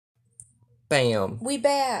Bam. We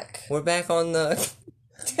back. We're back on the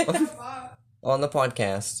on the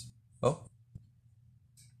podcast. Oh.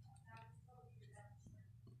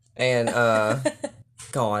 And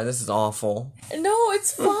God, this is awful. No,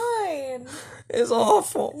 it's fine. It's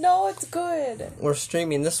awful. No, it's good. We're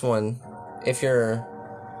streaming this one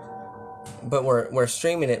but we're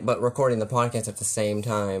streaming it but recording the podcast at the same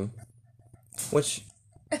time. Which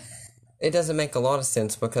it doesn't make a lot of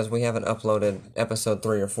sense because we haven't uploaded episode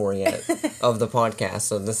 3 or 4 yet of the podcast,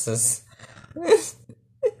 so this is...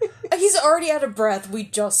 He's already out of breath. We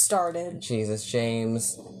just started. Jesus,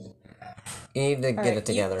 James. You need to get it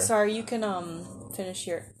together. You can, finish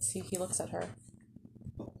your... See, he looks at her.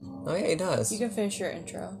 Oh, yeah, he does. You can finish your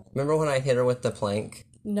intro. Remember when I hit her with the plank?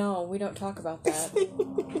 No, we don't talk about that.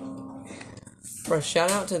 Bro,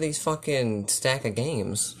 shout out to these fucking stack of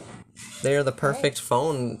games. They are the perfect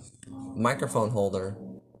microphone holder.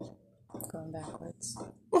 Going backwards.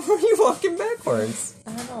 Why are you walking backwards?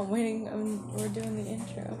 I don't know, I'm waiting. We're doing the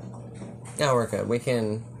intro. No, we're good. We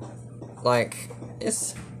can,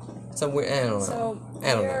 it's a weird, I don't know. So,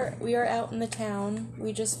 we are out in the town.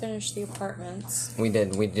 We just finished the apartments. We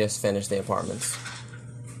did. We just finished the apartments.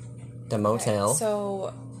 The motel. Okay,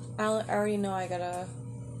 so, I already know I gotta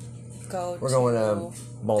go We're going to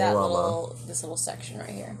Bolorama. This little section right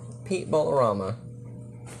here. Pete Bolorama.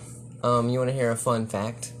 You want to hear a fun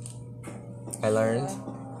fact? I learned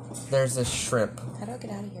there's a shrimp. How do I get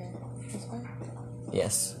out of here? This way?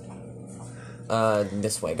 Yes.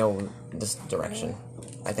 This way. Go this direction.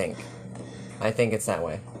 I think it's that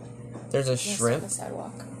way. There's a shrimp on the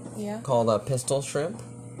sidewalk. Yeah. called a pistol shrimp,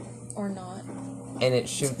 Or not. and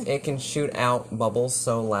it can shoot out bubbles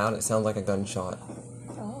so loud it sounds like a gunshot,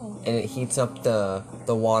 Oh. and it heats up the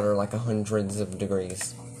water like hundreds of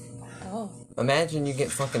degrees. Oh. Imagine you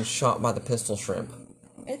get fucking shot by the pistol shrimp.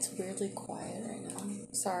 It's weirdly quiet right now.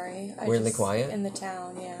 Sorry. Weirdly quiet? In the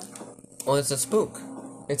town, yeah. Well, it's a spook.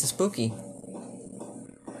 It's a spooky.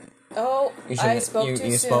 Oh, I spoke too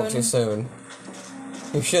soon. You spoke too soon.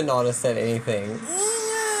 You should not have said anything.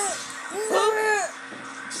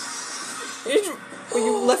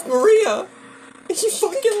 You left Maria. You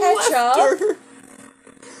fucking left her.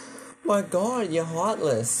 My God, you're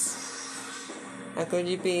heartless. How could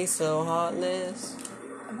you be so heartless?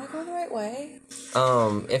 Am I going the right way?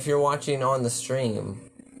 If you're watching on the stream,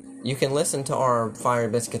 you can listen to our Fire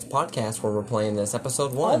Biscuits podcast where we're playing this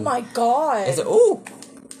episode 1. Oh my God! Is it? Ooh,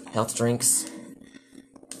 health drinks.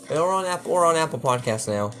 We're on Apple Podcasts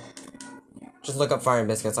now. Just look up Fire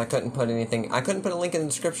Biscuits. I couldn't put a link in the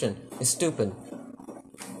description. It's stupid.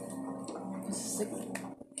 This is a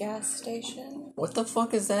gas station. What the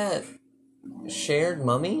fuck is that? Shared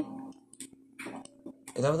mummy?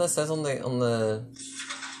 Is that what that says on the?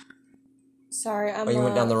 Sorry, you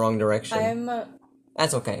went down the wrong direction. I'm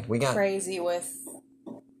That's okay. We got crazy with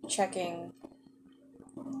checking.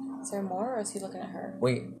 Is there more, or is he looking at her?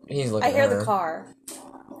 He's looking at her. I hear the car.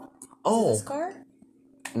 Oh. Is this car?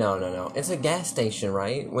 No. It's a gas station,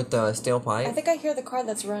 right? With the steel pipe? I think I hear the car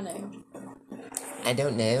that's running. I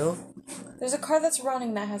don't know. There's a car that's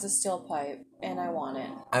running that has a steel pipe, and I want it.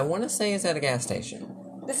 I want to say it's at a gas station.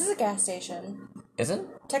 This is a gas station. Is it?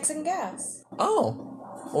 Texan Gas. Oh.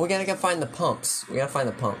 Well, we gotta go find the pumps.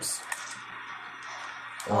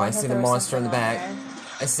 Oh, I see the monster in the back.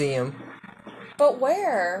 I see him. But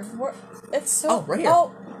where? It's so... Oh, right here.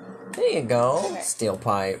 Oh. There you go. Okay. Steel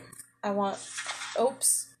pipe.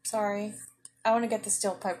 Oops. Sorry. I want to get the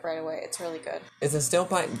steel pipe right away. It's really good. Is the steel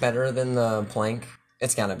pipe better than the plank?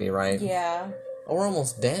 It's gotta be, right? Yeah. Oh, we're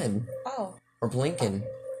almost dead. Oh. We're blinking.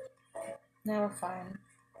 Now we're fine.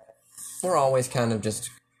 We're always kind of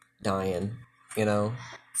just dying, you know?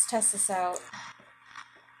 Let's test this out.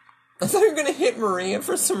 I thought you were gonna hit Maria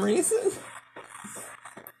for some reason.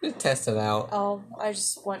 Just test it out. Oh, I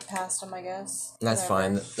just went past him, I guess. That's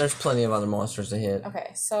Whatever. fine. There's plenty of other monsters to hit.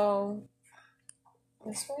 Okay, so...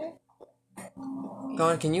 This way?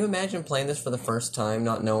 God, can you imagine playing this for the first time,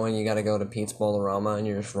 not knowing you gotta go to Pete's Bolorama and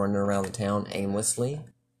you're just running around the town aimlessly?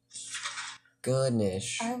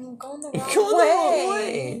 Goodness. I'm going the You're wrong going way. the wrong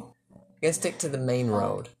way. You gotta stick to the main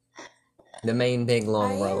road. The main big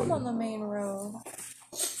long road. I am on the main road.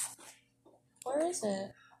 Where is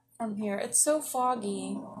it? From here. It's so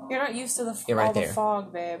foggy. You're not used to the the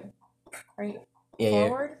fog, babe. Are you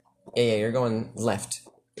forward? Yeah, you're going left.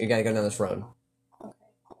 You gotta go down this road.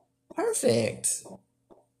 Okay.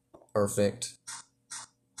 Perfect.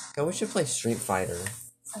 God, we should play Street Fighter.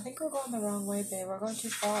 I think we're going the wrong way, babe. We're going too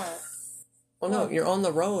far. Well, no, you're on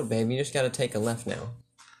the road, babe. You just gotta take a left now.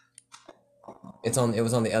 It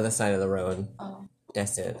was on the other side of the road. Oh.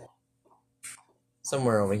 That's it.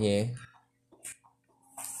 Somewhere over here.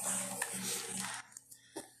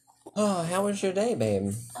 Oh, how was your day,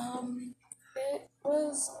 babe?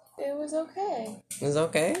 It was okay. It was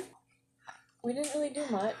okay? We didn't really do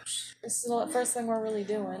much. This is the first thing we're really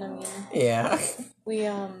doing. I mean... Yeah. We,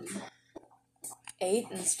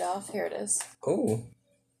 ate and stuff. Here it is. Ooh.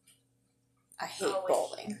 I hate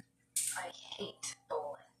bowling. I hate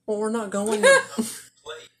bowling. Well, we're not going to...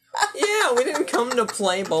 Yeah, we didn't come to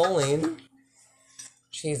play bowling.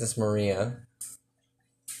 Jesus, Maria.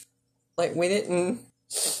 Like, we didn't...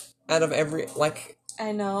 Out of every... Like...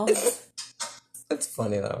 I know. It's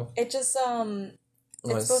funny, though. It just,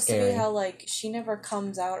 it's supposed to be how, like, she never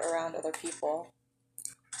comes out around other people.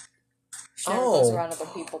 She never goes around other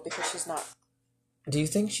people because she's not... Do you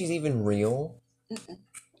think she's even real? Mm-mm.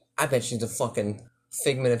 I bet she's a fucking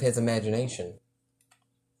figment of his imagination.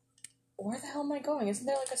 Where the hell am I going? Isn't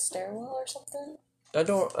there, like, a stairwell or something? That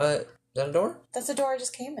door, is that a door? That's the door I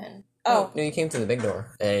just came in. Oh. No, you came through the big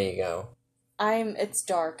door. There you go. It's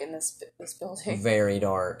dark in this building. Very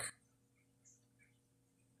dark.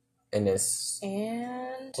 And it's...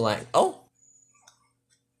 And... black. Oh!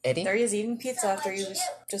 Eddie? There he is eating pizza after he was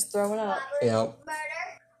just throwing up. Yep. Murder?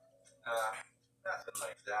 Nothing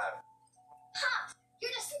like that. Huh,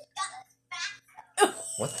 you're just a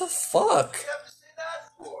What the fuck? What do you have to say that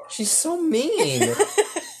for? She's so mean.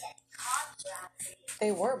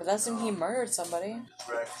 They were, but that doesn't mean he murdered somebody. Just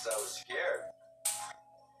ran 'cause I was scared.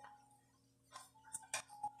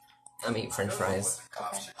 I'm eating french fries.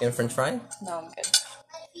 Okay. You want a french fry? No, I'm good.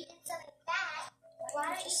 Why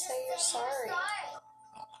don't you just say you're sorry? I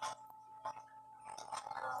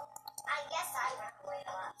guess I run away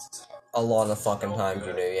a lot too. A lot of fucking times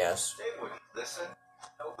you do, yes. They wouldn't listen.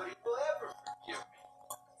 Nobody will ever forgive me.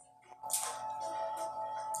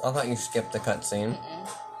 I thought you skipped the cutscene.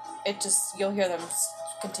 It just, you'll hear them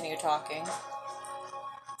continue talking.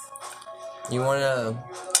 You wanna...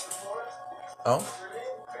 Oh?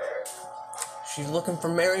 She's looking for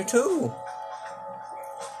Mary too.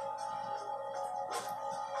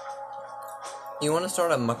 You wanna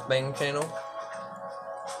start a mukbang channel?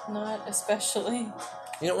 Not especially.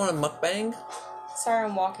 You don't want a mukbang? Sorry,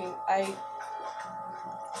 I'm walking.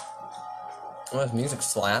 Well, this music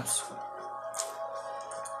slaps.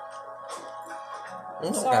 It's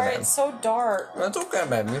not that Sorry, bad. it's so dark. That's okay,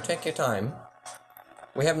 babe. You take your time.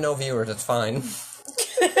 We have no viewers, it's fine.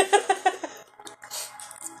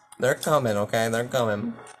 They're coming, okay? They're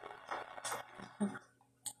coming.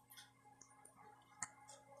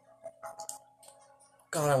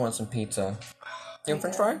 God, I want some pizza. You want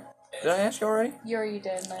french fry? Did I ask you already? You already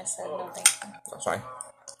did, and I said no thank you. Oh, sorry.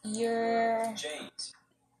 You're... James,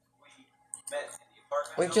 we met in the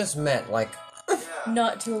apartment. We just met, like...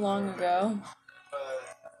 not too long ago.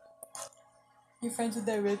 You're friends with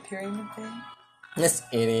that red pyramid thing? This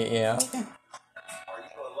idiot, yeah. Are you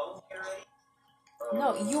alone here, Eddie?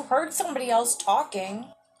 No, you heard somebody else talking.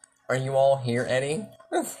 Are you all here, Eddie?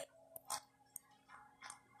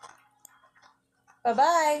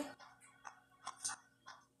 Bye-bye.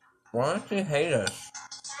 Why don't you hate us?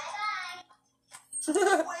 Wait, come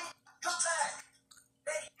back!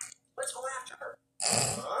 Eddie, let's go after her.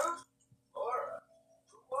 Huh? Laura,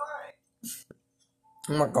 why?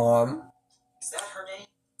 Oh my god. Is that her name?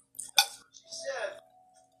 That's what she said.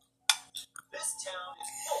 This town is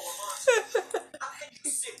full of monsters. How can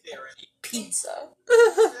you sit there and eat Pizza. She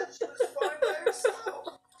said she was fine by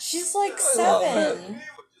herself. She's like I love 7. We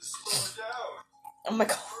would just slow down. Oh my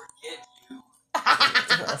god. Forget you.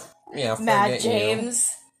 Yeah, forget Mad you.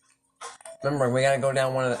 James. Remember, we gotta go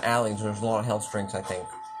down one of the alleys. There's a lot of health drinks, I think.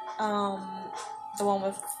 The one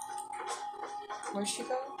with... Where'd she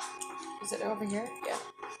go? Is it over here? Yeah.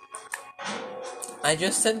 I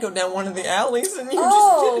just said go down one of the alleys and you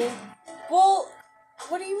Oh! just did. Well,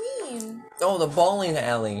 what do you mean? Oh, the bowling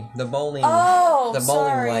alley. The bowling... Oh, the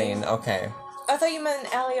bowling sorry. lane. Okay. I thought you meant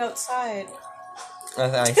an alley outside.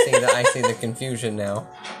 I see the I see the confusion now.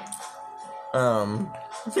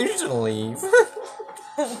 You should leave.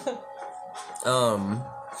 I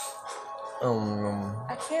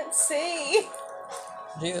can't see.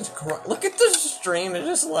 Jesus Christ! Look at the stream. It's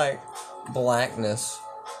just like blackness.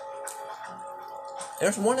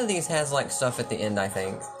 There's one of these has like stuff at the end. I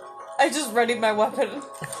think. I just readied my weapon.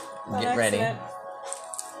 Get ready.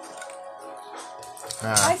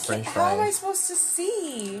 I French can't. How am I fries. supposed to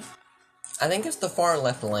see? I think it's the far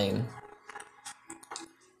left lane.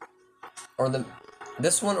 Or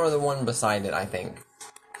this one or the one beside it, I think.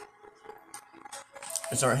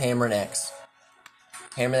 Start hammering X.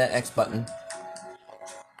 Hammer that X button.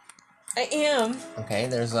 I am. Okay,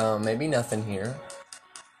 there's maybe nothing here.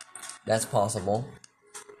 That's possible.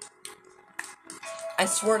 I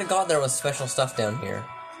swear to God there was special stuff down here.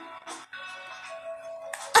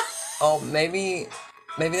 Oh, maybe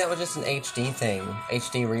that was just an HD thing.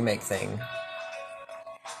 HD remake thing.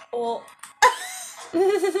 Well,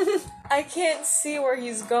 I can't see where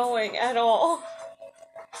he's going at all.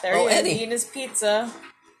 There he is, Eddie. eating his pizza.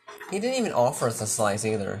 He didn't even offer us a slice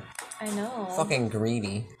either. I know. Fucking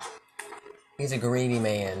greedy. He's a greedy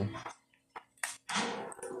man.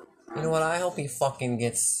 You know what? I hope he fucking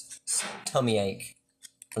gets tummy ache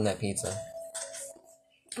from that pizza.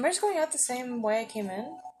 Am I just going out the same way I came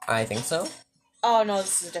in? I think so. Oh, no,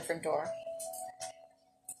 this is a different door.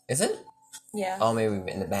 Is it? Yeah. Oh, maybe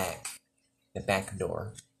in the back. The back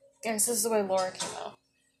door. Yes, this is the way Laura came out.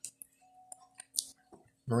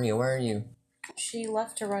 Maria, where are you? She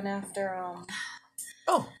left to run after,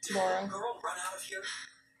 Oh. Laura. Girl, run out of here.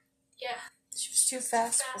 Yeah, She was too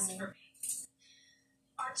fast for me.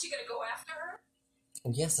 Aren't you gonna go after her?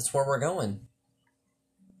 Yes, that's where we're going.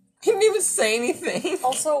 He didn't even say anything.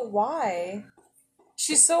 Also, why?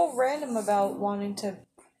 She's so random about wanting to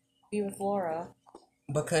be with Laura.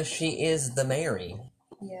 Because she is the Mary.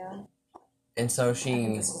 Yeah. And so I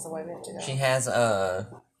think this is the way we have to go. she has an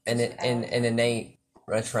innate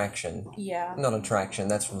attraction. Yeah. Not attraction,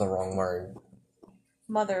 that's the wrong word.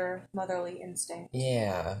 Motherly instinct.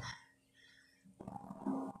 Yeah.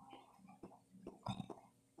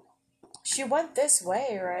 She went this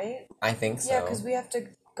way, right? I think so. Yeah, because we have to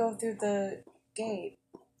go through the gate.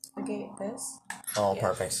 The gate, this? Oh, Yeah.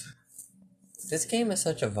 perfect. This game is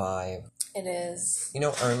such a vibe. It is. You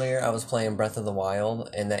know, earlier I was playing Breath of the Wild,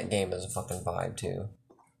 and that game is a fucking vibe, too.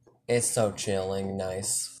 It's so chilling,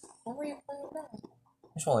 nice. What were you playing now?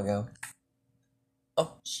 Just want to go.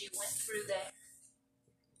 Oh. She went through there.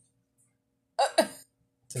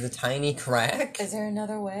 To the tiny crack? Is there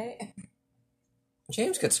another way?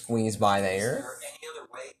 James could squeeze by Is there. there any other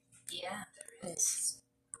way? Yeah, there is.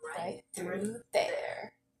 Right through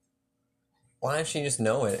there. Why does she just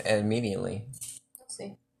know it immediately? Let's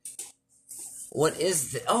see. What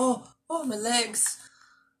is this? Oh, my legs.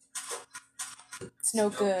 It's no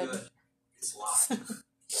good. It's locked.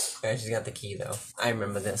 Yeah, she's got the key, though. I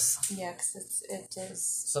remember this. Yeah, because it is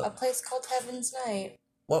So- a place called Heaven's Night.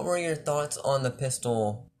 What were your thoughts on the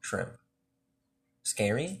pistol shrimp?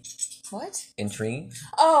 Scary? What? Intrigued?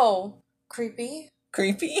 Oh! Creepy.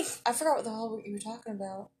 Creepy? I forgot what the hell you were talking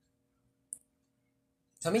about.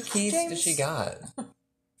 How many keys did she got?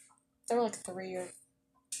 There were like 3 or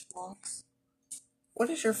locks. What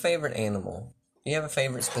is your favorite animal? Do you have a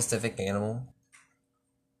favorite specific animal?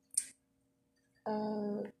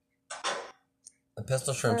 The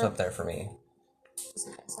pistol shrimp's up there for me. Was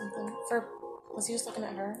it something? Was he just looking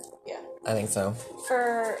at her? Yeah. I think so.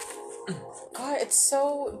 God, it's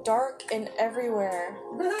so dark and everywhere.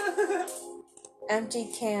 Empty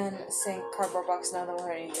can, sink, cardboard box, none of them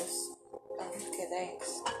were any use. Okay,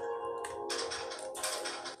 thanks.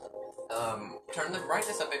 Turn the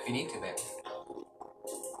brightness up if you need to, babe.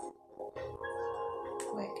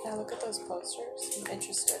 Wait, can I look at those posters? I'm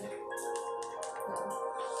interested. No.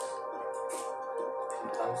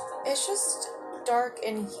 It's just dark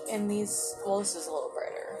in these. Well, this is a little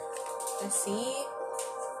brighter. I see.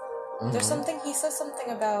 There's something. He says something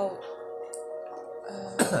about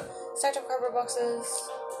stacked up cardboard boxes.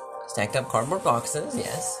 Stacked up cardboard boxes,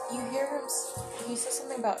 yes. You hear him. He says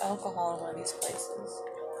something about alcohol in one of these places.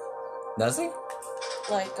 Does he?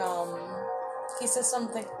 Like he says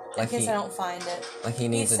something. In case I don't find it. Like he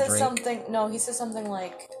needs a drink? He says something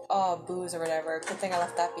like, booze or whatever. Good thing I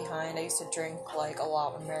left that behind. I used to drink, like, a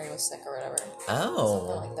lot when Mary was sick or whatever. Oh.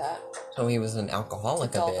 Something like that. So he was an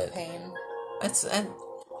alcoholic a bit. The pain. That's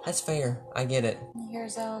fair. I get it.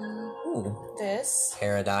 Here's, Ooh. this.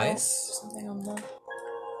 Paradise. Oh, something on the...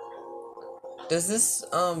 Does this,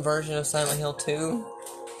 version of Silent Hill 2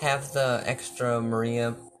 have the extra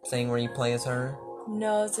Maria thing where you play as her?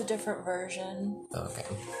 No, it's a different version. Okay.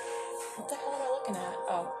 What the hell am I looking at?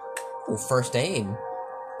 Oh. Ooh, first aid.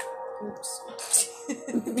 Oops.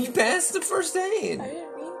 You passed the first aid. I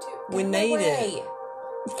didn't mean to. We made it.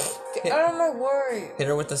 Get out of my way. Hit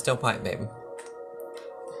her with the steel pipe, babe.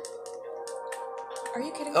 Are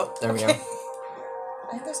you kidding? Oh, there we go.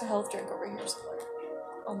 I think there's a health drink over here somewhere.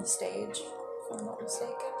 On the stage, if I'm not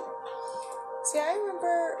mistaken. See, I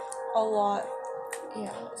remember a lot.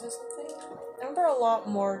 Yeah, is there something? I remember a lot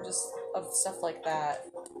more just of stuff like that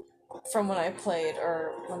from when I played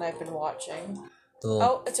or when I've been watching.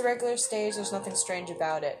 Oh, it's a regular stage. There's nothing strange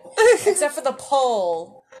about it. Except for the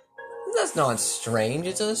pole. That's not strange.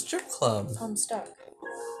 It's a strip club. I'm stuck.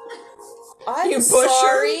 I'm You push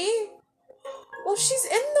sorry. her? Well, she's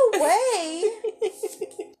in the way.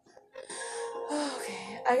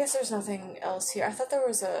 Okay, I guess there's nothing else here. I thought there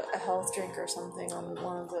was a health drink or something on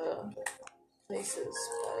one of the places,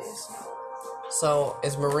 but I guess not. So,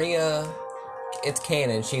 is Maria... It's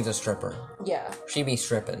canon, she's a stripper. Yeah. She be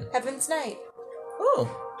stripping. Heaven's Night. Oh.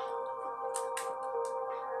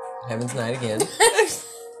 Heaven's Night again.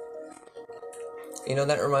 You know,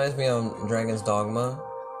 that reminds me of Dragon's Dogma.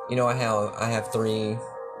 You know how I have 3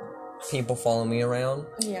 people follow me around?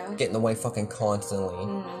 Yeah. Get in the way fucking constantly.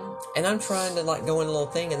 Mm. And I'm trying to, like, go in a little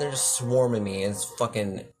thing, and they're just swarming me. It's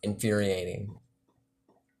fucking infuriating.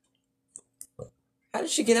 How did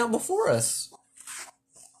she get out before us?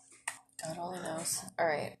 God only knows.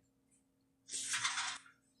 Alright.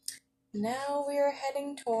 Now we are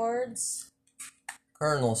heading towards...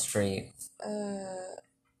 Colonel Street.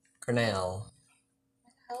 Cornell.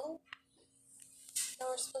 What the hell? No,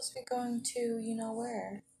 we're supposed to be going to, you know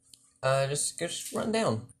where. Just run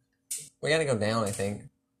down. We gotta go down, I think.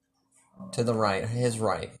 To the right. His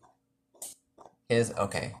right.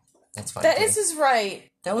 Okay. That's fine. That too. is his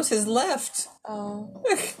right. That was his left. Oh.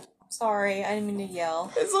 Sorry, I didn't mean to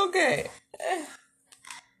yell. It's okay.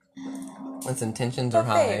 Its intentions are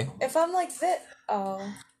Okay, high. if I'm like this... Oh.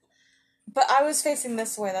 But I was facing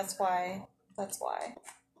this way, that's why. That's why.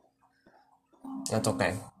 That's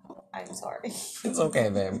okay. I'm sorry. It's okay,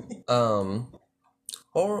 babe.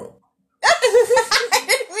 Or... I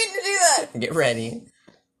didn't mean to do that! Get ready.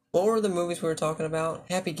 What were the movies we were talking about?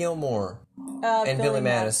 Happy Gilmore. And Billy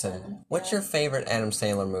Madison. What's your favorite Adam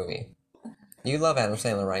Sandler movie? You love Adam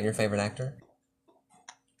Sandler, right? Your favorite actor?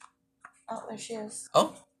 Oh, there she is.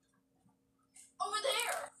 Oh. Over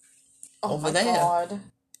there. Oh Over my there. God.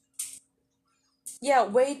 Yeah,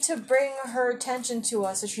 way to bring her attention to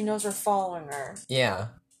us so she knows we're following her. Yeah.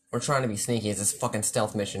 We're trying to be sneaky. It's this fucking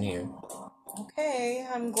stealth mission here. Okay,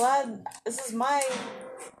 I'm glad this is my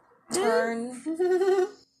turn.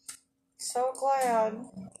 So glad.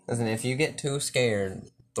 Listen, if you get too scared,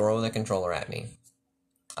 throw the controller at me.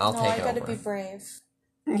 I'll take I over. gotta be brave.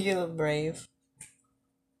 You look brave.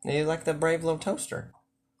 You like the brave little toaster.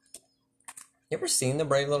 You ever seen the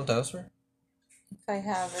brave little toaster? If I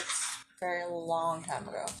have, it's a very long time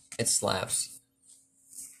ago. It slaps.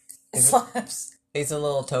 It slaps. He's a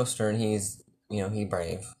little toaster and he's, he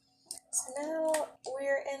brave. So now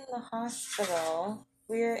we're in the hospital.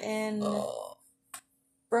 We're in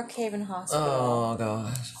Brookhaven Hospital. Oh,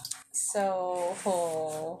 God.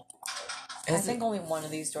 So, I think only one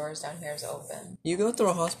of these doors down here is open. You go through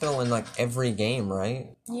a hospital in, like, every game,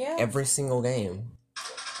 right? Yeah. Every single game.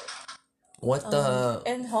 What the...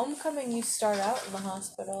 In Homecoming, you start out in the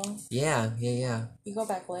hospital. Yeah. You go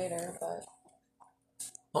back later, but...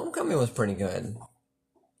 Homecoming was pretty good.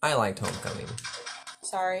 I liked Homecoming.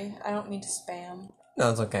 Sorry, I don't mean to spam. No,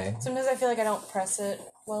 it's okay. Sometimes I feel like I don't press it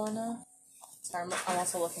well enough. Sorry, I'm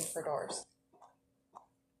also looking for doors.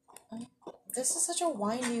 This is such a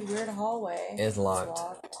windy, weird hallway. It's locked.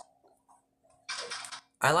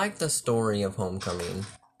 I like the story of Homecoming.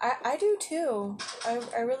 I do too.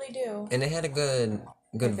 I really do. And it had a good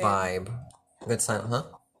vibe. Good sound, huh?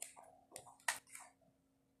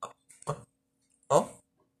 Oh?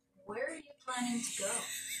 Where are you planning to go?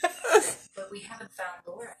 But we haven't found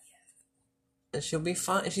Laura yet. She'll be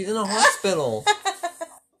fine. She's in a hospital.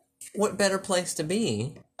 What better place to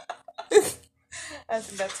be? I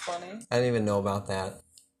think that's funny. I didn't even know about that.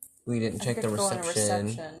 We didn't check the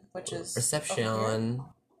reception. Which is Reception.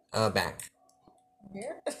 Back.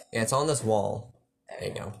 Here? Yeah, it's on this wall. There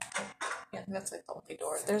you go. Yeah, I think that's like the only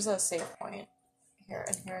door. There's a save point here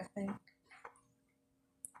and here, I think.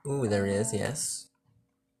 Ooh, there it is, yes.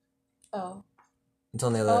 Oh. It's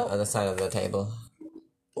on the other side of the table.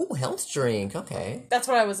 Ooh, health drink, okay. That's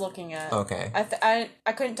what I was looking at. Okay. I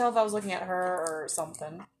couldn't tell if I was looking at her or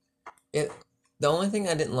something. The only thing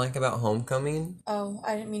I didn't like about Homecoming... Oh,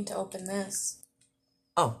 I didn't mean to open this.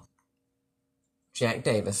 Oh. Jack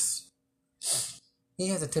Davis. He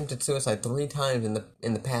has attempted suicide 3 times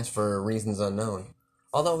in the past for reasons unknown.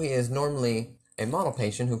 Although he is normally a model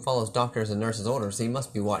patient who follows doctors and nurses' orders, he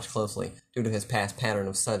must be watched closely due to his past pattern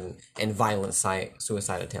of sudden and violent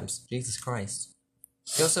suicide attempts. Jesus Christ.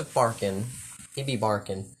 Joseph Barkin. He be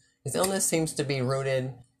barkin'. His illness seems to be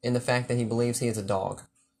rooted in the fact that he believes he is a dog.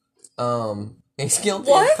 He's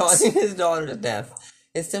guilty of causing his daughter to death.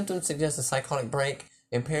 His symptoms suggest a psychotic break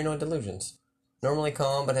and paranoid delusions. Normally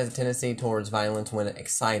calm, but has a tendency towards violence when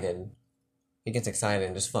excited. He gets excited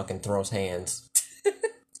and just fucking throws hands.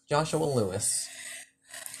 Joshua Lewis.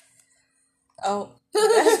 Oh.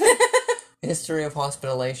 History of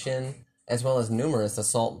hospitalization, as well as numerous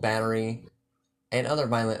assault, battery, and other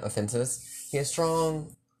violent offenses. He has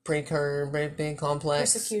strong, being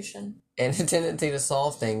complex, Persecution. and a tendency to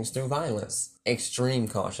solve things through violence. Extreme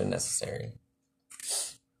caution necessary.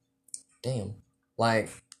 Damn. Like,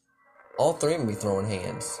 All three of them be throwing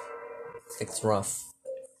hands. It's rough.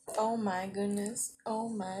 Oh my goodness. Oh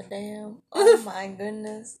my damn. Oh my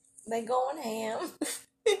goodness. They going ham.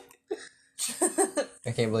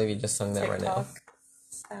 I can't believe you just sung that right now.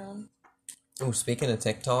 Sound. Oh, speaking of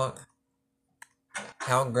TikTok,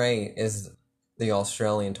 how great is the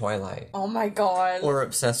Australian Twilight? Oh my god. We're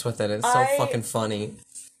obsessed with it. It's so fucking funny.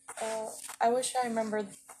 I wish I remembered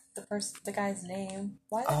the guy's name.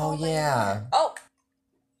 Why? Oh yeah. Oh.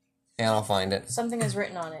 Yeah, I'll find it. Something is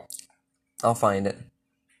written on it. I'll find it.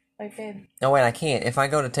 Wait, babe. No, wait, I can't. If I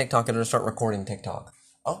go to TikTok, it'll start recording TikTok.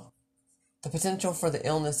 Oh. The potential for the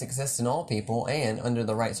illness exists in all people, and under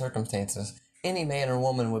the right circumstances, any man or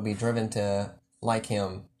woman would be driven to like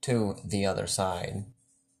him to the other side.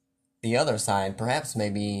 The other side, perhaps, may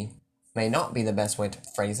not be the best way to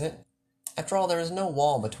phrase it. After all, there is no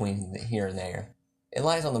wall between here and there. It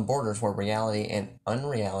lies on the borders where reality and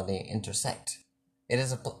unreality intersect. It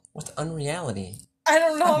is what's unreality? I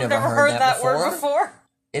don't know. I've never heard that word before.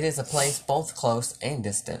 It is a place both close and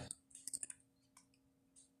distant.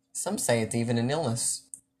 Some say it's even an illness.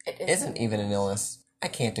 It isn't even an illness. I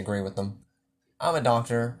can't agree with them. I'm a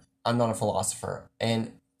doctor. I'm not a philosopher.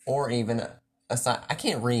 Or even I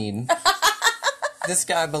can't read. This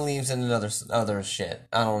guy believes in other shit.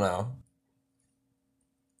 I don't know.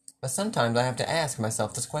 But sometimes I have to ask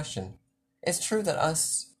myself this question. It's true that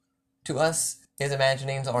to us, his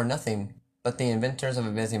imaginings are nothing but the inventors of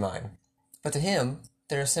a busy mind. But to him,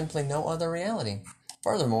 there is simply no other reality.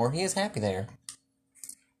 Furthermore, he is happy there.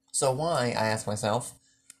 So why, I ask myself,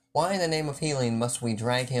 why in the name of healing must we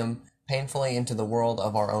drag him painfully into the world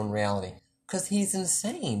of our own reality? Because he's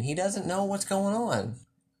insane. He doesn't know what's going on.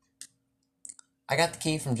 I got the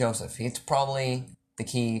key from Joseph. It's probably the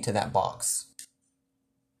key to that box.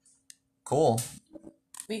 Cool.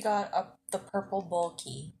 We got the purple bull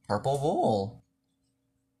key. Purple bull.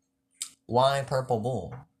 Why purple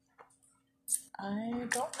bull? I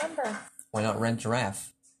don't remember. Why not red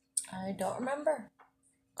giraffe? I don't remember.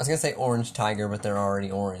 I was gonna say orange tiger, but they're already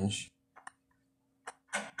orange.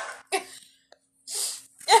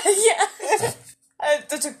 Yeah.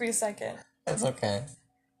 That took me a second. It's okay.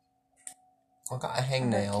 I got a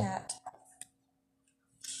hangnail. Cat.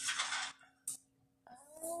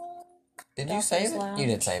 Did you save it? You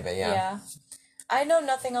did save it, yeah. Yeah. I know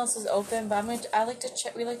nothing else is open, but I like to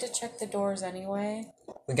check. We like to check the doors anyway.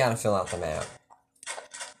 We gotta fill out the map.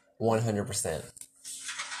 100%.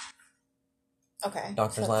 Okay.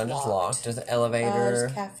 Doctor's lounge is locked. There's an elevator.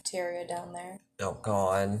 There's a cafeteria down there. Oh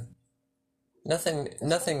God.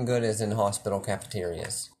 Nothing good is in hospital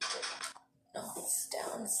cafeterias. No, it's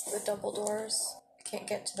down. It's the double doors. Can't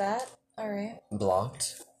get to that. Alright.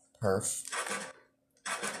 Blocked. Perf.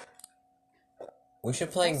 We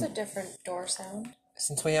should play... That's a different door sound.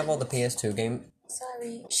 Since we have all the PS2 game...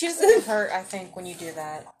 Sorry. She doesn't get hurt, I think, when you do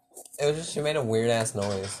that. It was just... She made a weird-ass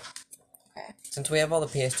noise. Okay. Since we have all the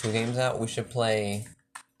PS2 games out, we should play...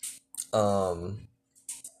 Gran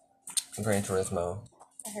Turismo.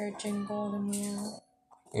 I heard jingle and a meow.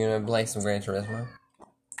 You gonna play some Gran Turismo?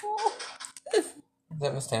 Oh. Is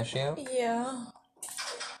that Mustachio? Yeah.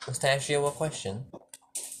 Mustachio, a question.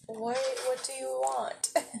 What do you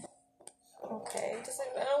want? Okay,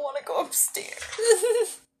 I don't want to go upstairs.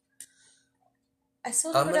 I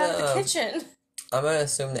still have to go down to the kitchen. I'm gonna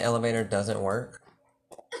assume the elevator doesn't work.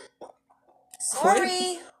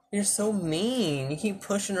 Sorry. You're so mean. You keep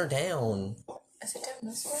pushing her down. Is it down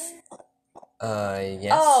this way?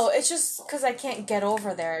 Yes. Oh, it's just because I can't get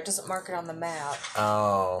over there. It doesn't mark it on the map.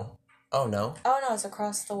 Oh. Oh, no. Oh, no, it's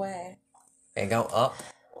across the way. Okay, go up.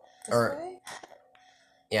 This way?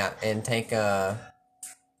 Yeah, and take,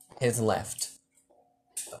 his left.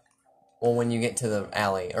 Well, when you get to the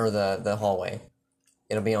alley, or the hallway,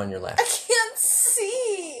 it'll be on your left. I can't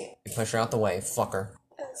see! You push her out the way, fucker.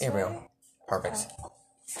 Here we go. Perfect.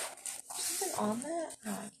 Something on that?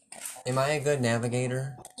 No, I can't get that. Am I a good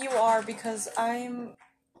navigator? You are, because I'm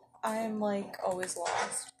like, always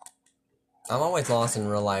lost. I'm always lost in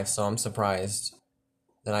real life, so I'm surprised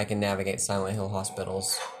that I can navigate Silent Hill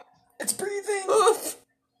hospitals. It's breathing!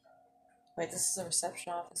 Wait, this is a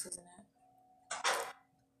reception office, isn't it?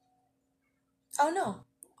 Oh, no.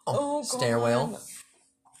 Oh, stairwell. God.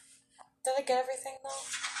 Did I get everything,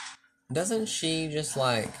 though? Doesn't she just,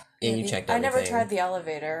 like... Yeah, you checked everything. I never tried the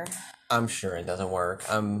elevator. I'm sure it doesn't work.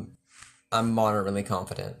 I'm moderately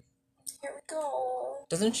confident. Here we go.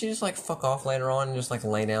 Doesn't she just, like, fuck off later on and just, like,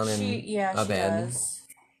 lay down in a bed? Does.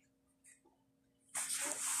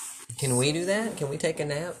 Can we do that? Can we take a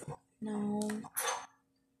nap? No.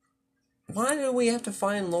 Why do we have to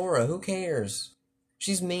find Laura? Who cares?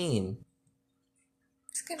 She's mean.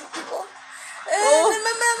 It's gonna be people.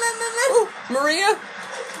 Maria!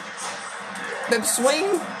 Babe,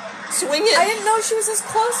 swing! Swing it! I didn't know she was this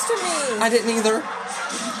close to me. I didn't either.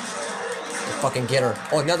 Fucking get her.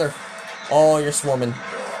 Oh, another. Oh, you're swarming.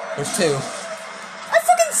 There's two. I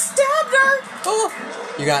fucking stabbed her! Oh!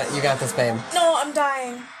 You got this, babe. No, I'm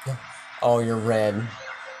dying. Oh, you're red.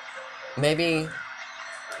 Maybe...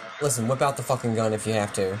 Listen, whip out the fucking gun if you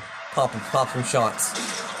have to. Pop some shots.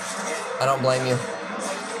 I don't blame you.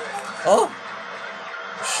 Oh!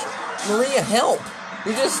 Shh. Maria, help!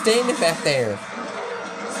 You're just standing back there.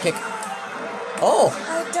 Kick. Oh!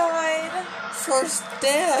 I died. First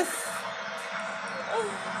death!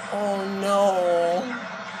 Oh no.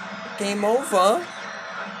 Game over.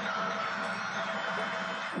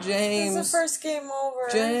 James. This is the first game over.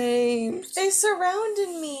 James. They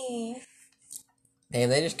surrounded me. Man,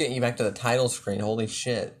 they just get you back to the title screen. Holy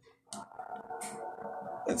shit.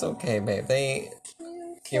 It's okay, babe.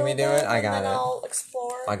 Can we do it? I got it. I'll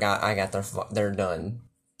explore. I got they're done.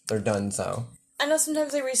 They're done, so. I know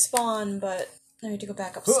sometimes they respawn, but I need to go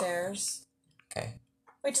back upstairs. Okay.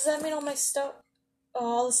 Wait, does that mean all my stuff... Oh,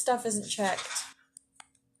 all the stuff isn't checked.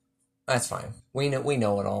 That's fine. We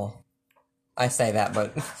know it all. I say that,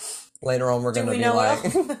 but later on we're gonna be know like...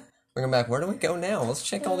 it all? We're gonna be like, where do we go now? Let's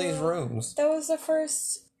check all these rooms. That was the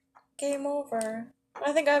first game over.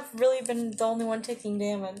 I think I've really been the only one taking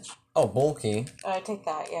damage. Oh, bulky. I take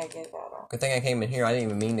that. Yeah, I gave that up. Good thing I came in here. I didn't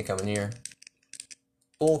even mean to come in here.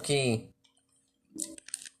 Bulky.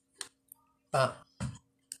 Alright.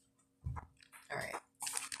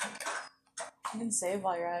 You can save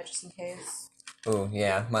while you're at it, just in case. Ooh,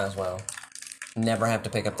 yeah, might as well. Never have to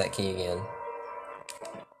pick up that key again.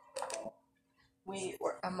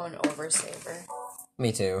 I'm an oversaver.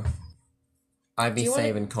 Me too. I'd be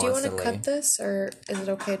saving constantly. Do you want to cut this, or is it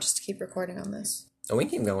okay just to keep recording on this? Oh, we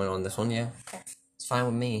can keep going on this one, yeah. Okay. It's fine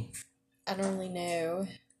with me. I don't really know.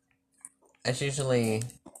 It's usually...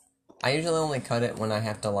 I usually only cut it when I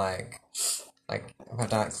have to, like if I have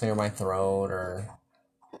to, like, clear my throat, or...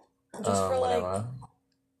 Just for, whatever. like...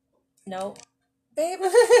 Nope. Babe.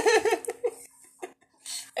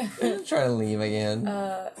 I'm trying to leave again.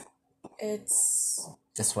 It's...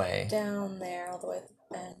 This way. down there, all the way at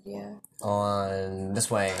the end, yeah. On...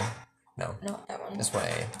 This way. No. Not that one. This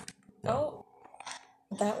way. No.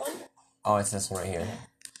 That one? Oh, it's this one right here.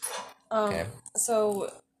 Okay.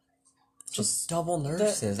 So... Just double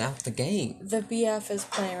nurses out the gate. The BF is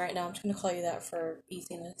playing right now. I'm just gonna call you that for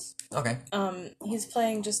easiness. Okay. He's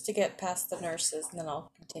playing just to get past the nurses, and then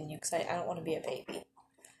I'll continue, because I don't want to be a baby.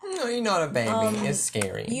 No, you're not a baby. It's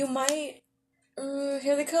scary. You might...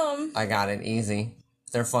 here they come. I got it. Easy.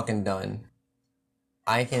 They're fucking done.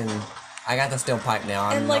 I got the steel pipe now.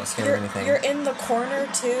 I'm not scared of anything. You're in the corner,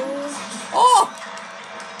 too. Oh!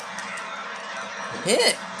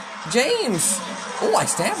 Hit! James! Oh, I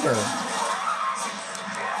stabbed her.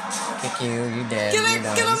 Kick you. You dead. Get You're it!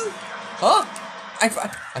 done. Get him! Oh!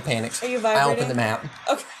 I panicked. Are you I vibrating? opened the map.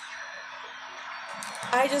 Okay.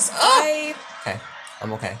 I Okay.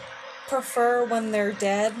 I'm okay. prefer when they're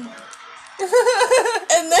dead.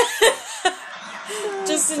 And then...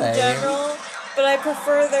 just in Same. general. But I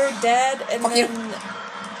prefer they're dead, and Fuck then... you.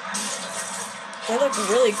 They look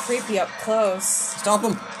really creepy up close. Stop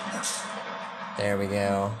them. There we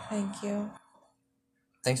go. Thank you.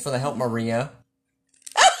 Thanks for the help, Maria.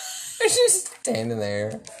 She's standing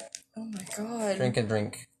there. Oh my god. Drink a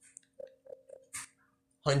drink.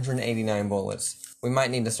 189 bullets. We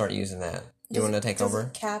might need to start using that. You want to take over?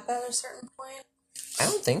 Does it cap at a certain point? I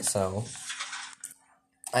don't think so.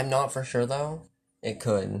 I'm not for sure, though. It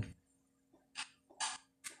could.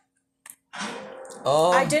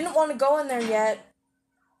 Oh. I didn't want to go in there yet.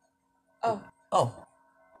 Oh. Oh.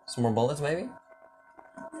 Some more bullets, maybe?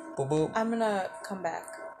 Boop, boop. I'm gonna come back.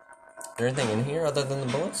 Is there anything in here other than the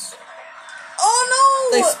bullets?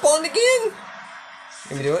 Oh no! They spawned again!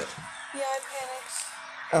 Can we do it? Yeah, I panicked.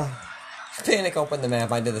 Oh. Panic opened the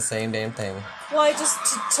map. I did the same damn thing. Well, I just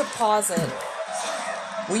to pause it.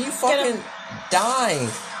 Will you fucking die?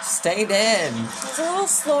 Stay dead. I was a little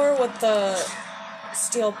slower with the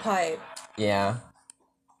steel pipe. Yeah.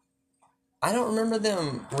 I don't remember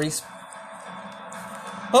them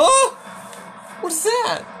Oh! What is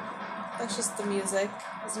that? That's just the music.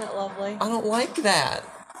 Isn't it lovely? I don't like that.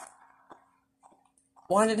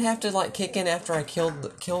 Why did it have to, like, kick in after I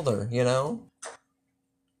killed her, you know?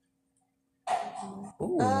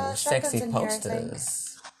 Ooh, sexy shotgun's in here, I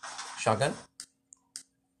posters. Shotgun?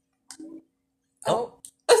 Oh.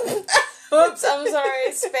 Oops, I'm sorry.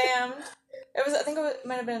 Spam. I think it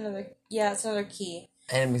might have been another... Yeah, it's another key.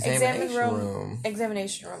 An examination room.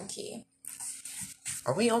 Examination room key.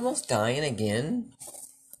 Are we almost dying again?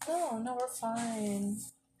 No, we're fine.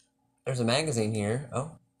 There's a magazine here.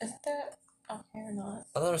 Oh. Is that okay or not?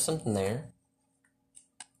 I thought there was something there.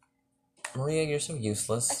 Maria, you're so I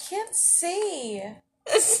useless. can't see.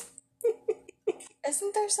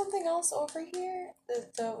 Isn't there something else over here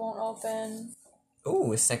that won't open?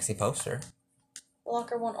 Ooh, a sexy poster. The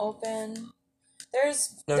locker won't open.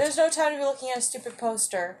 There's No no time to be looking at a stupid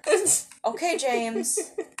poster. Okay, James.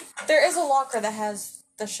 There is a locker that has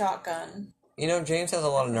the shotgun. You know, James has a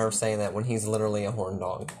lot of nerve saying that when he's literally a horn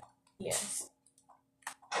dog. Yes.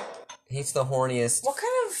 He's the horniest. What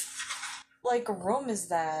kind of, like, room is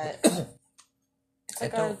that? It's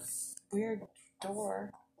like a weird door.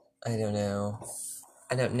 I don't know.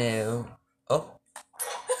 I don't know. Oh.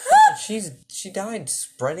 She died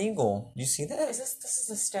spread eagle. You see that? This is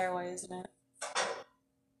a stairway, isn't it?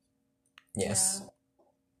 Yes.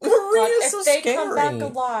 Yeah. Maria's If so they scary. come back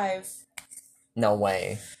alive. No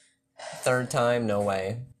way. Third time, no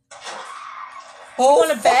way. Oh, you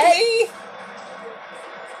wanna bet? me?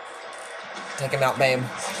 Take him out, babe.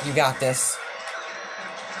 You got this.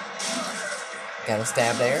 Got a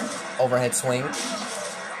stab there. Overhead swing.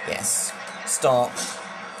 Yes. Stomp.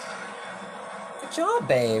 Good job,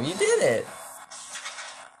 babe. You did it.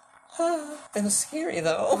 It was scary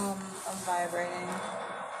though. I'm vibrating.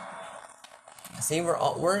 See,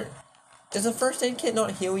 we're. Does a first aid kit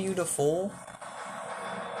not heal you to full?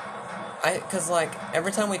 Cause like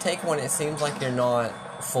every time we take one, it seems like you're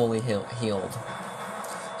not fully healed.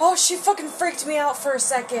 Oh, she fucking freaked me out for a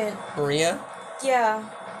second. Maria? Yeah.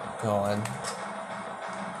 God.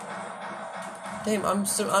 Damn,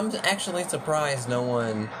 I'm actually surprised no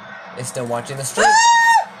one is still watching the stream.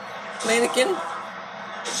 Mannequin.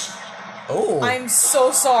 Oh. I'm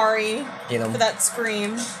so sorry Get him. for that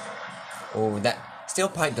scream. Oh, that steel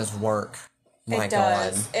pipe does work. My It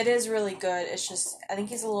does. God. It is really good. It's just, I think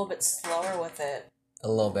he's a little bit slower with it. A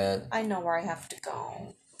little bit. I know where I have to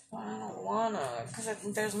go. But I don't wanna, because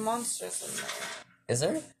there's monsters in there. Is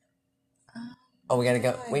there? Oh, we gotta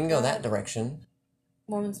go. my We can go God. that direction.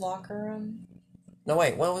 Woman's locker room. No,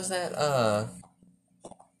 wait. What was that?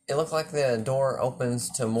 It looked like the door opens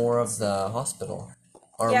to more of the hospital.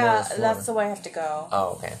 Or more Yeah, of the floor. that's the way I have to go.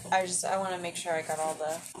 Oh, okay. I want to make sure I got all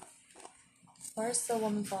the... Where's the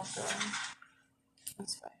woman's locker room?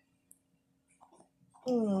 This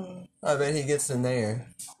way. I bet he gets in there.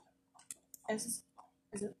 Is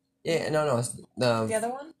it Yeah, no, it's the other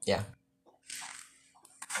one? yeah.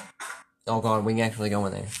 Oh God, we can actually go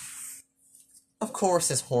in there. Of course,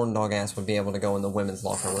 this horn dog ass would be able to go in the women's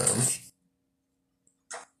locker room.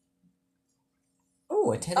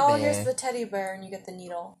 Ooh, a teddy bear. Oh, here's the teddy bear, and you get the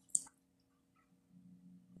needle.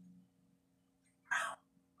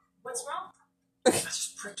 What's wrong? I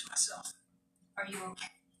just pricked myself. Are you okay?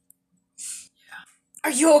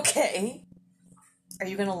 Are you okay? Are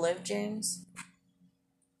you gonna live, James?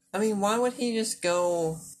 I mean, why would he just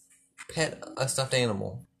go pet a stuffed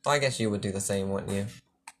animal? Well, I guess you would do the same, wouldn't you?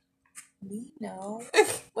 Me? No.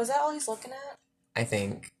 Was that all he's looking at? I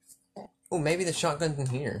think. Oh, maybe the shotgun's in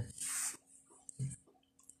here.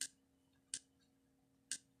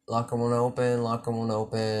 Locker won't open, locker won't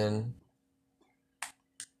open.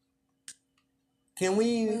 Can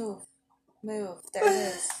we... Move. There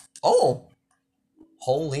it is. Oh!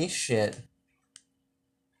 Holy shit.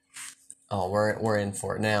 Oh, we're in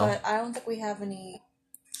for it now. But I don't think we have any...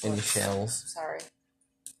 Any shells. Sorry.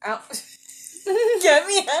 Out. Get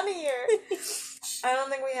me out of here. I don't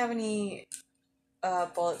think we have any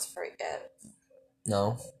bullets for it yet.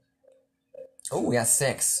 No. Oh, we got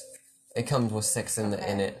 6. It comes with 6 in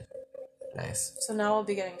it. Nice. So now we'll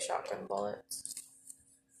be getting shotgun bullets.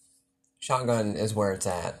 Shotgun is where it's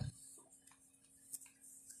at.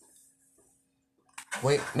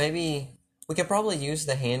 Wait, maybe we could probably use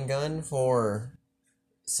the handgun for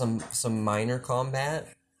some minor combat.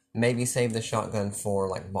 Maybe save the shotgun for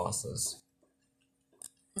like bosses.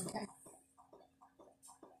 Okay.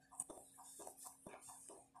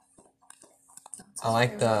 I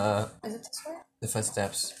like the Is it this way?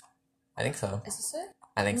 footsteps. I think so. Is this it?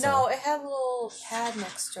 I think so. No, it had a little pad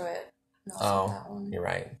next to it. No, it's not that Oh, one. you're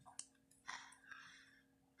right.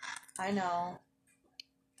 I know.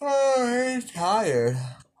 Oh, he's tired.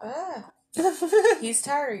 Ah. He's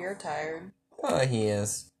tired or you're tired. Oh, he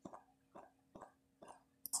is.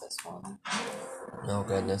 It's this one. Oh,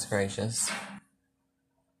 goodness gracious.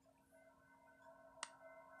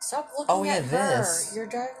 Stop looking Oh, yeah, at her. this. You're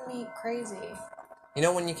driving me crazy. You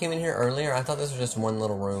know, when you came in here earlier, I thought this was just one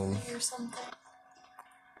little room. Or something.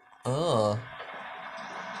 Ugh.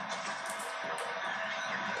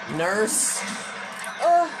 Nurse.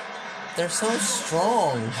 Ugh. They're so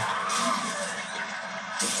strong.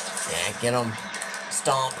 Yeah, get them.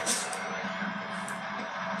 Stomp.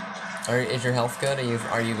 Is your health good?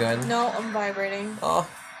 Are you good? No, I'm vibrating. Oh,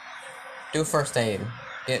 do first aid.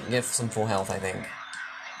 Get some full health, I think.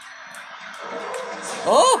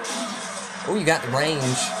 Oh, you got the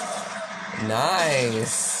range.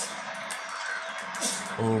 Nice.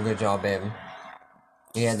 Oh, good job, babe.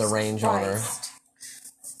 You had the range on her.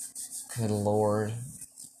 Good lord.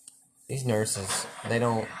 These nurses, they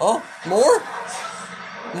don't. Oh, more.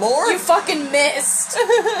 You fucking missed.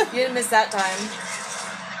 You didn't miss that time.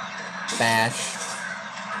 Bash.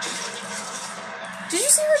 Did you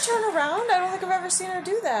see her turn around? I don't think I've ever seen her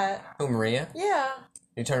do that. Who, Maria? Yeah.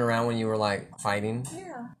 You turn around when you were like fighting?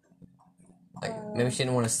 Yeah. Like maybe she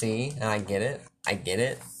didn't want to see, and I get it.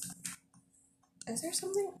 Is there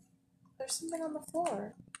something? There's something on the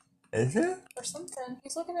floor. Is it? Or something.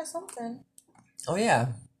 He's looking at something. Oh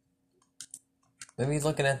yeah. Maybe he's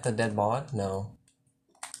looking at the dead bod? No.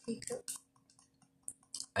 He could.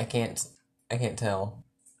 I can't tell.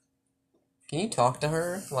 Can you talk to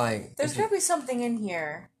her? Like, There's gotta be something in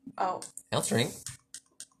here. Oh. Health drink.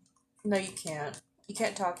 No, you can't. You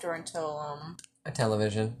can't talk to her until, A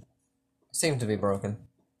television. Seems to be broken.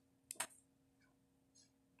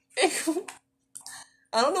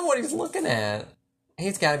 I don't know what he's looking at.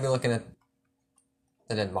 He's gotta be looking at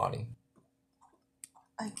the dead body.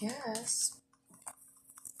 I guess.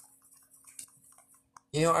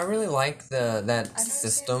 You know, I really like that I've never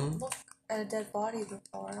system. seen him look at a dead body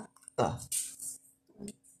before. Ugh.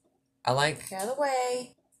 I like Get out of the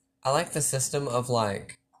way. I like the system of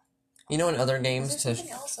like, you know, in other games Is there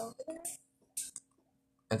something else over there?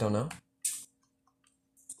 I don't know.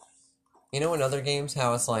 You know, in other games,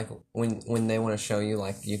 how it's like when they want to show you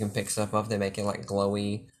like you can pick stuff up, they make it like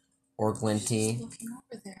glowy or glinty. She's looking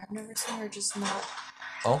over there. I've never seen her just not.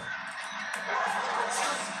 Oh,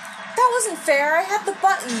 That wasn't fair. I had the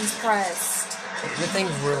buttons pressed. the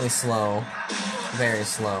thing's really slow, very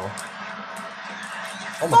slow.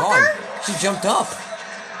 Oh my Fucker! god, she jumped up.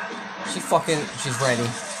 She's ready.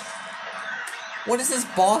 What is this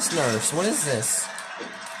boss nurse? What is this?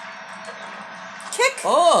 Kick!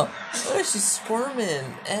 Oh, she's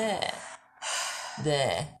squirming.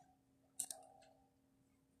 There.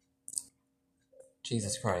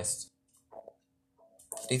 Jesus Christ.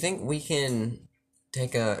 Do you think we can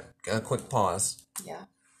take a quick pause? Yeah.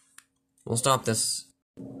 We'll stop this.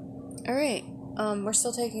 Alright. We're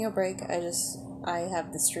still taking a break. I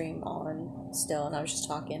have the stream on still and I was just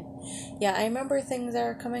talking. Yeah, I remember things that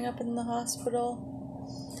are coming up in the hospital,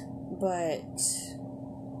 but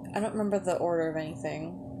I don't remember the order of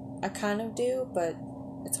anything. I kind of do, but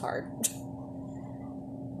it's hard.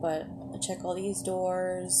 But I check all these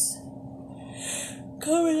doors.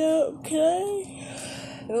 Coming out, can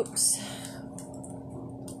I? Oops.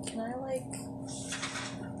 Can I, like...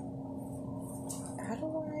 How do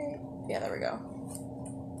I... Yeah, there we go.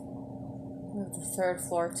 We have the third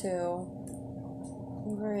floor, too.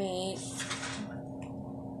 Great.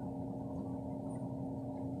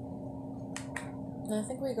 And I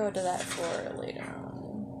think we go to that floor later on.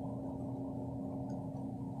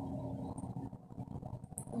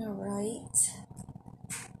 Alright.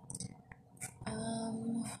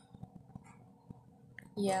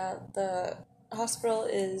 Yeah, the hospital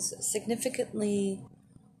is significantly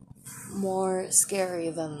more scary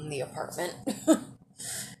than the apartment.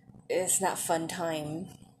 It's not fun time.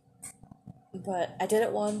 But I did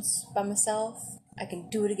it once by myself. I can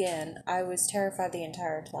do it again. I was terrified the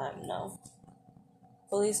entire time, no.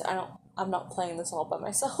 At least I'm not playing this all by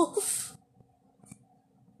myself.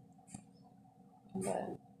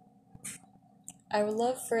 But I would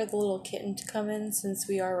love for the little kitten to come in since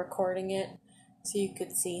we are recording it, so you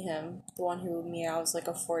could see him. The one who meows like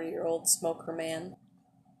a 40-year-old smoker man.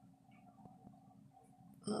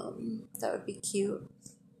 That would be cute.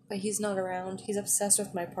 But he's not around. He's obsessed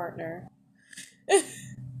with my partner.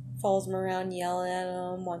 Follows him around, yelling at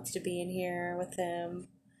him, wants to be in here with him.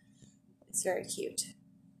 It's very cute.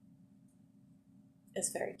 It's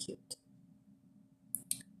very cute.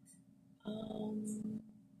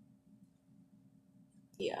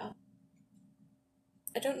 Yeah.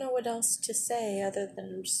 I don't know what else to say other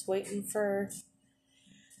than I'm just waiting for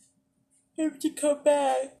him to come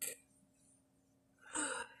back.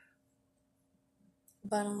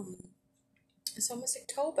 But, it's almost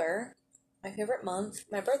October, my favorite month,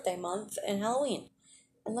 my birthday month, and Halloween.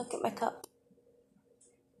 And look at my cup.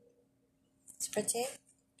 It's pretty.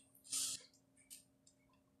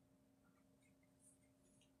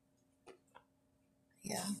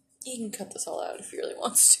 Yeah, you can cut this all out if you really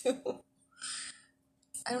wants to.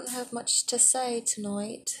 I don't have much to say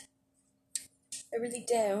tonight. I really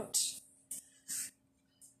don't.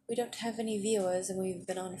 We don't have any viewers, and we've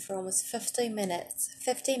been on for almost 50 minutes.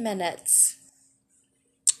 50 minutes.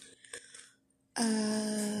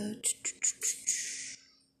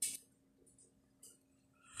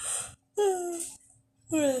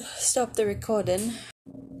 Stop the recording.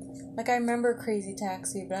 Like, I remember Crazy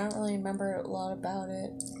Taxi, but I don't really remember a lot about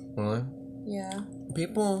it. Really? Yeah.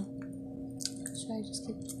 People... Should I just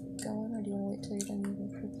keep going, or do you want to wait till you're done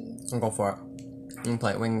with your cookie? I'll go for it. We can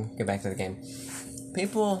play it. We can get back to the game.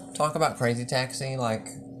 People talk about Crazy Taxi like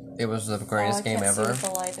it was the greatest game ever. I can't see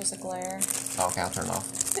with the light. There's a glare. Okay, I'll turn it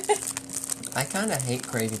off. I kind of hate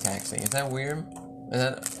Crazy Taxi. Is that weird? Is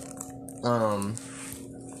that,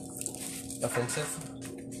 offensive?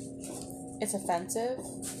 It's offensive?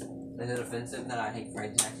 Is it offensive that I hate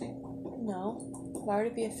Crazy Taxi? No. Why would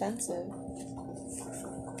it be offensive?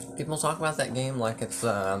 People talk about that game like it's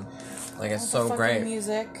so fucking great.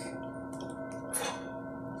 Music.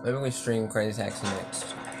 Maybe we stream Crazy Taxi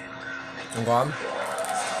next. I'm gone.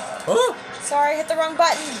 Oh! Sorry, hit the wrong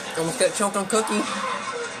button. Almost got choked on Cookie.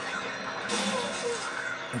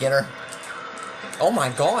 Get her. Oh my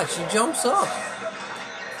god, she jumps up.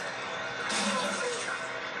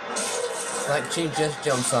 Like she just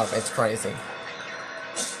jumps up. It's crazy.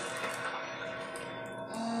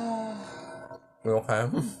 You okay?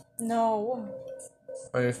 No.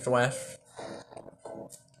 Are you stressed?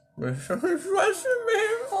 You're stressing me.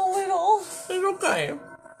 A little. It's okay.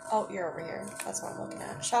 Oh, you're over here. That's what I'm looking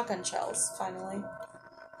at. Shotgun shells, finally.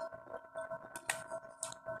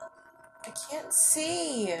 I can't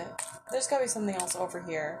see. There's gotta be something else over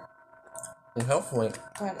here. And hopefully.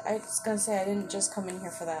 God, I was gonna say I didn't just come in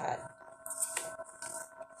here for that.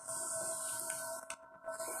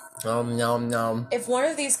 Nom nom. If one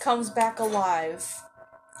of these comes back alive.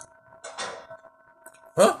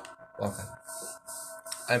 Huh? Okay.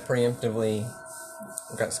 I preemptively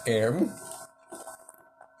got scared.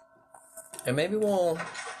 And maybe we'll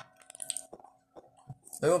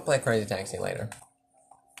play Crazy Taxi later.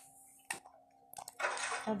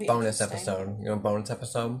 That'd be Bonus interesting. episode. You know, bonus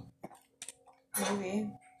episode? Maybe.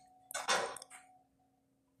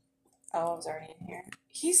 Oh, I was already in here.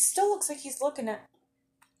 He still looks like he's looking at...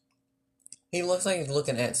 He looks like he's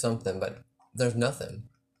looking at something, but there's nothing.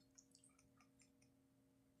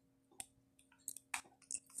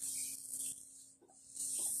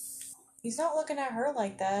 He's not looking at her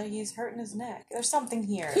like that. He's hurting his neck. There's something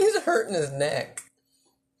here. He's hurting his neck.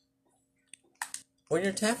 When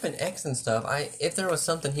you're tapping X and stuff, if there was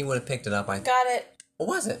something, he would have picked it up. Got it. What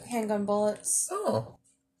was it? Handgun bullets. Oh.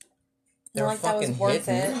 They Not were like that was fucking worth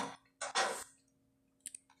hidden. it.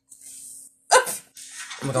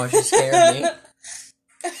 Oh my gosh, you scared me.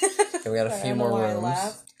 Okay, we got a Sorry, I few don't know more why I rooms.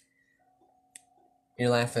 laughed.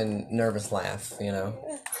 You're laughing, nervous laugh, you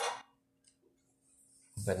know.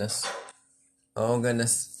 Goodness. Oh,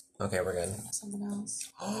 goodness. Okay, we're good. Something else.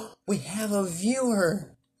 We have a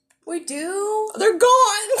viewer. We do? They're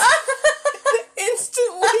gone!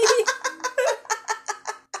 Instantly!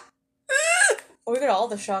 Oh, we got all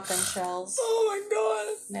the shotgun shells Oh my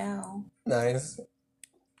god. now. Nice.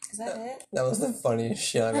 Is that it? That was the funniest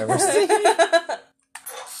shit I've ever seen.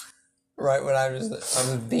 Right when I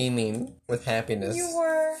was beaming with happiness. You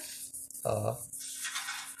were.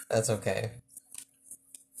 That's okay.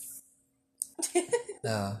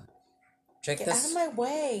 Check Get this. out of my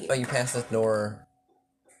way. Oh, you passed this door.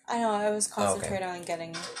 I know, I was Oh, okay. concentrating on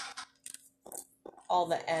getting all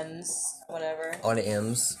the M's, whatever. All the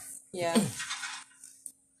M's. Yeah.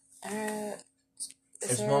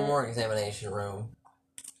 There's one more examination room.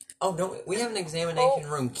 Oh, don't we have an examination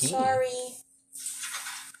room key? Sorry.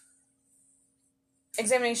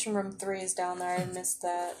 Examination room 3 is down there. I missed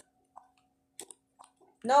that.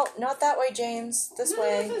 No, not that way, James. This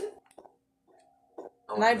way.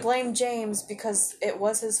 Oh, And I blame James because it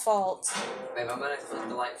was his fault. Babe, I'm gonna flip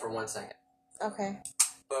the light for 1 second. Okay.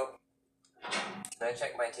 Boop. Can I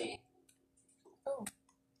check my tea? Oh.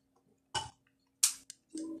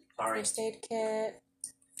 Sorry. First aid kit.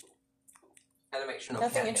 Gotta make sure no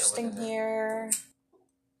Nothing cat interesting hair was in there. here.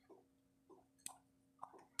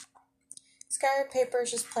 Sky paper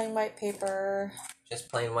is just plain white paper. Just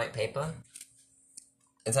plain white paper?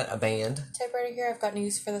 Is that a band? Typewriter here. I've got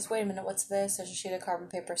news for this. Wait a minute. What's this? There's a sheet of carbon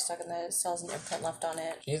paper stuck in it. It still has an imprint left on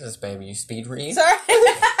it. Jesus, baby, you speed read? Sorry.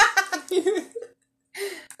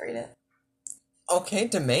 Read it. Okay,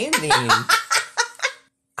 demanding.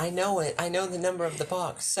 I know it. I know the number of the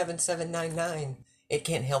box. 7799. It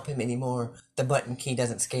can't help him anymore. The button key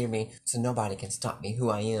doesn't scare me, so nobody can stop me. Who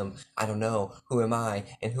I am, I don't know. Who am I,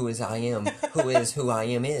 and who is I am? Who is who I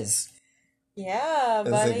am is. Yeah, Is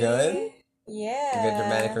buddy. it good? Yeah. Good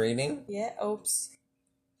dramatic reading? Yeah, oops.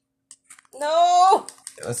 No!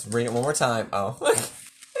 Let's read it one more time. Oh.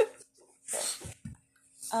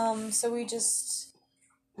 So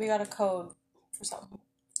we got a code for something.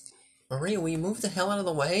 Maria, will you move the hell out of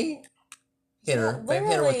the way? Hit Yeah, her. Babe,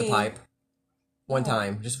 hit her with the literally. pipe. One No.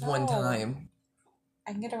 time. Just one No. time.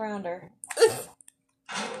 I can get around her.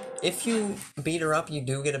 If you beat her up, you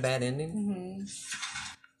do get a bad ending. Mm-hmm.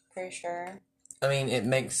 Pretty sure. I mean, it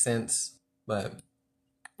makes sense, but...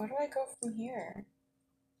 Where do I go from here?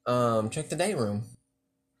 Check the day room.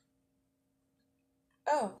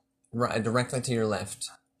 Oh. Right, directly to your left.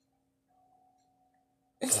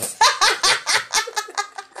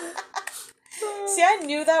 See, I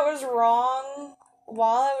knew that was wrong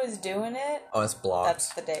while I was doing it. Oh, it's blocked.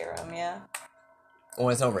 That's the day room, yeah. Well,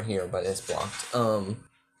 it's over here, but it's blocked.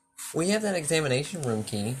 We have that examination room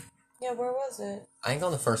key. Yeah, where was it? I think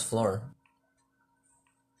on the first floor.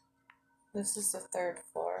 This is the third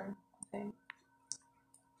floor, I think.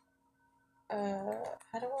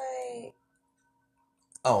 How do I...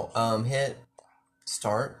 Oh, hit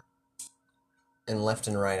start. And left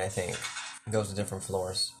and right, I think. It goes to different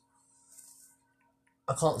floors.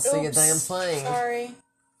 I can't see a damn thing. Sorry.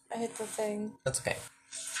 I hit the thing. That's okay.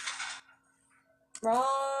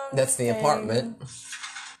 Wrong That's the thing. apartment.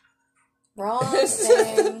 Wrong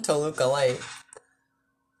thing. Toluca Lake.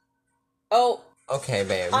 Oh. Okay,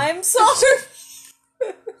 babe. I'm sorry.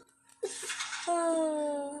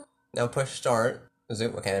 Now push start.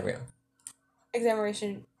 Zoom. Okay, there we go.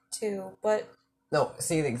 Examination 2, but... No,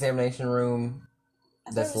 see the examination room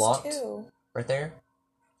I that's thought it was locked? 2. Right there?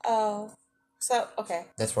 Oh. So, okay.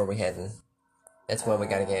 That's where we're heading. That's where we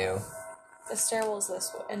gotta go. The stairwell's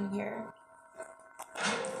this way, in here.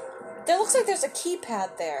 There looks like there's a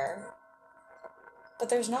keypad there. But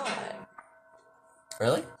there's not.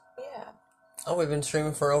 Really? Yeah. Oh, we've been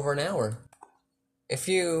streaming for over an hour.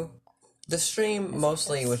 The stream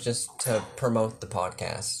mostly was just to promote the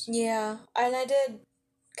podcast. Yeah, and I did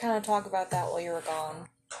kind of talk about that while you were gone.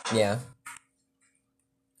 Yeah.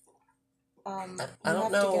 I don't have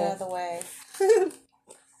to know. get out of the way.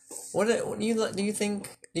 What do you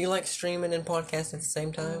think? Do you like streaming and podcasting at the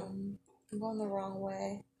same time? I'm going the wrong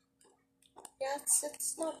way. Yeah,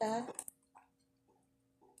 it's not bad.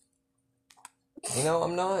 You know,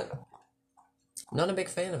 I'm not a big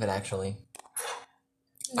fan of it actually.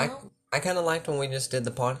 No. I kind of liked when we just did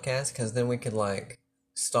the podcast because then we could like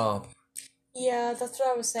stop. Yeah, that's what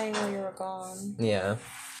I was saying while you were gone. Yeah.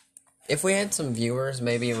 If we had some viewers,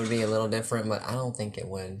 maybe it would be a little different, but I don't think it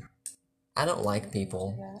would. I don't like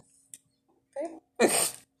people.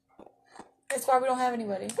 That's why we don't have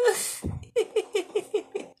anybody.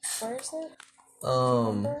 Where is it?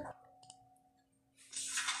 Remember?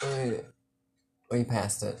 We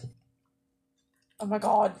passed it. Oh my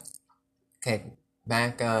god. Okay,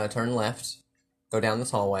 back, turn left, go down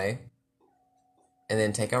this hallway, and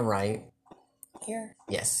then take a right. Here.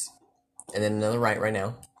 Yes. And then another right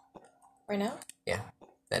now. Right now? Yeah,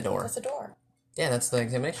 that door. What's the door? Yeah, that's the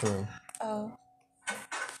examination room. Oh.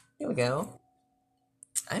 Here we go.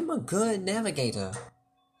 I'm a good navigator.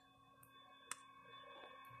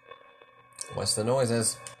 What's the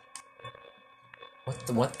noises?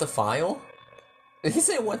 What the file? Did he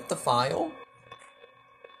say what the file?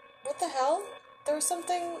 What the hell? There was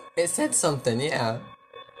something... It said something, yeah.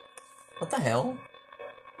 What the hell?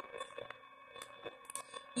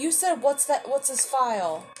 You said, what's that? What's this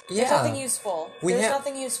file? Yeah. There's nothing useful. There's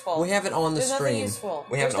nothing useful. We have it on the There's stream. nothing useful.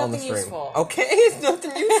 We have There's it on the nothing stream. useful. Okay, it's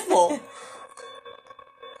nothing useful.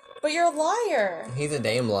 But you're a liar. He's a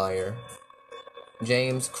damn liar.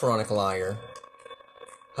 James, chronic liar.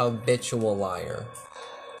 Habitual liar.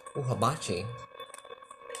 Ooh, hibachi.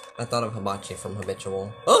 I thought of hibachi from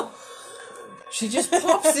habitual. Oh! She just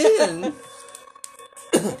pops in!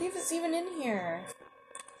 What is even in here?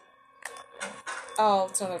 Oh,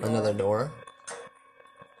 it's another door. Another door.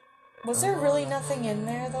 Was there really nothing in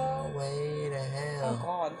there, though? Way to hell. Oh,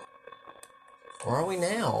 God. Where are we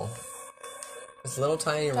now? This little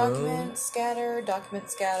tiny room. Document scattered, document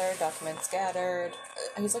scattered, document scattered.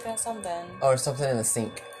 He's looking at something. Oh, there's something in the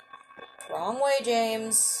sink. Wrong way,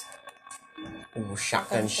 James. Ooh,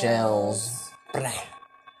 shotgun shells. Blah.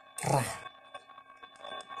 Blah.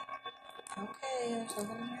 Okay, there's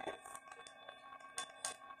nothing in here.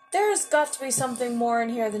 There's got to be something more in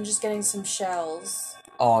here than just getting some shells.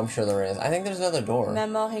 Oh, I'm sure there is. I think there's another door.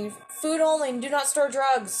 Memo hanging. Food only and do not store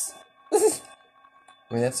drugs. I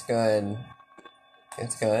mean, that's good.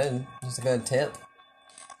 It's good. It's a good tip.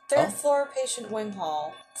 Third floor patient wing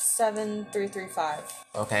hall. 7335.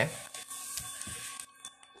 Okay.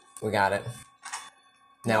 We got it.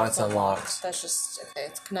 Now it's unlocked. That's just okay,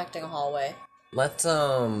 it's connecting a hallway. Let's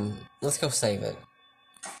go save it.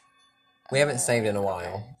 We haven't saved in a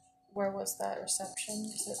while. Where was that reception?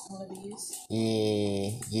 Is it one of these?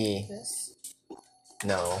 Yeah. This?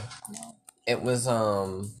 No. No. It was,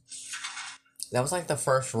 that was like the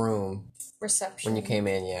first room Reception. when you came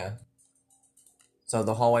in, yeah. So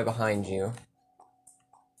the hallway behind you.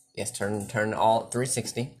 Yes, turn all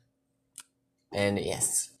 360. And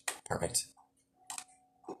yes, perfect.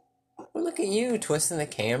 Well, look at you twisting the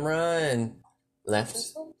camera and left,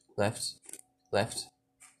 This one? left,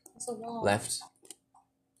 It's a wall. left,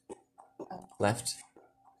 Oh. left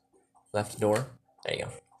door. There you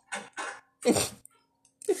go.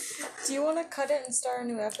 Do you want to cut it and start a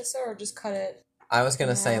new episode, or just cut it I was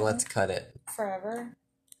gonna say No. let's cut it forever?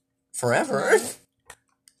 forever. Tonight?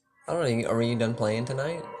 I don't know. Are you done playing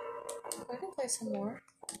tonight? I can play some more.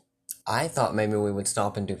 I thought maybe we would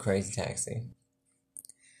stop and do Crazy Taxi.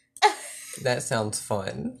 That sounds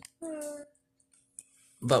fun.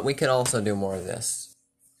 But we could also do more of this.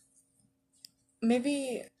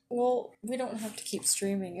 Maybe. Well, we don't have to keep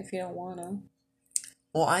streaming if you don't wanna.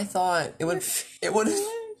 Well, I thought it would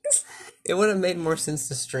have made more sense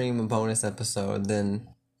to stream a bonus episode than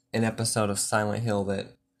an episode of Silent Hill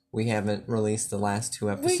that we haven't released the last 2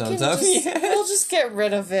 episodes of yet. We'll just get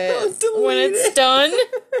rid of it Delete when it's it. done.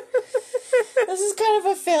 This is kind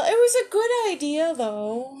of a fail. It was a good idea,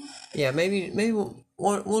 though. Yeah, maybe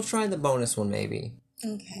we'll try the bonus one maybe.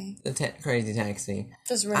 Okay. The Crazy Taxi.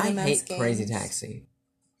 Just I random hate games. Crazy Taxi.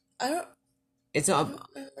 I don't It's remember.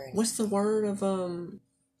 what's the word of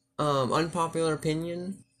unpopular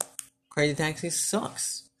opinion? Crazy Taxi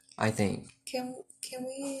sucks, I think. Can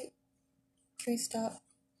we stop?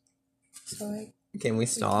 So Can we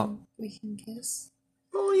stop? we can kiss.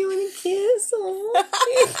 Oh, you want to kiss? Oh.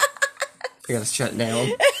 We gotta shut down.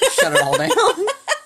 Shut it all down.